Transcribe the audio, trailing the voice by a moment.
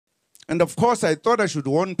And of course, I thought I should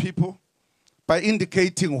warn people by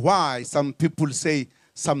indicating why some people say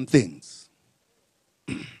some things.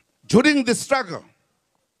 During the struggle,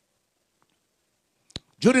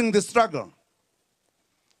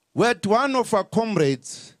 we had one of our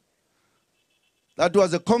comrades, that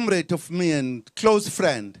was a comrade of me and close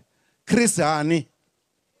friend, Chris Hani.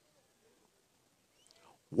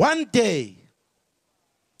 One day,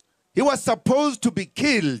 he was supposed to be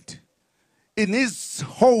killed in his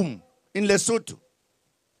home in Lesotho.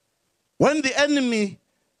 When the enemy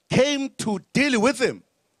came to deal with him,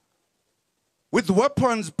 with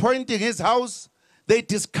weapons pointing his house, they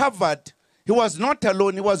discovered he was not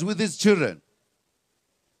alone, he was with his children.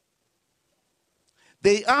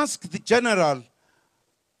 They asked the general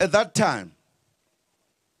at that time,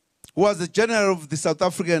 who was the general of the South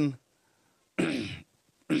African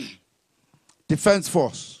Defense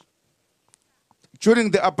Force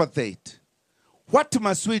during the apartheid, what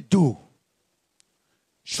must we do?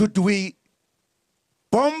 Should we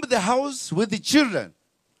bomb the house with the children?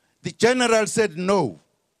 The general said no.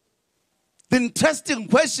 The interesting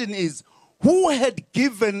question is, who had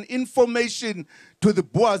given information to the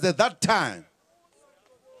Boers at that time?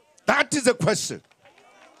 That is a question.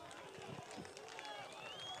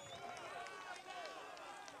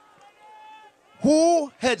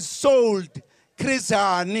 Who had sold Chris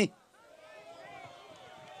Hani?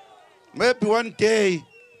 Maybe one day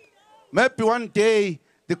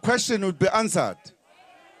the question would be answered.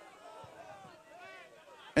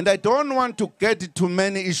 And I don't want to get into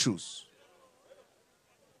many issues.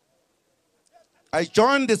 I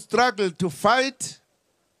joined the struggle to fight,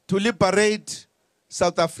 to liberate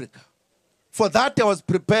South Africa. For that, I was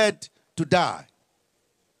prepared to die.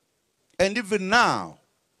 And even now,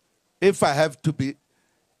 if I have to be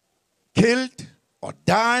killed or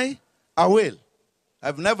die, I will.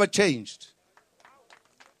 I've never changed.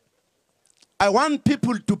 I want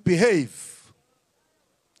people to behave,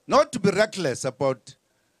 not to be reckless about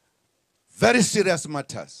very serious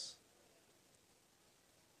matters.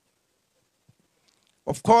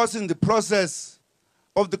 Of course, in the process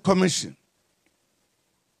of the commission,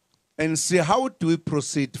 and see how do we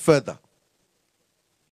proceed further.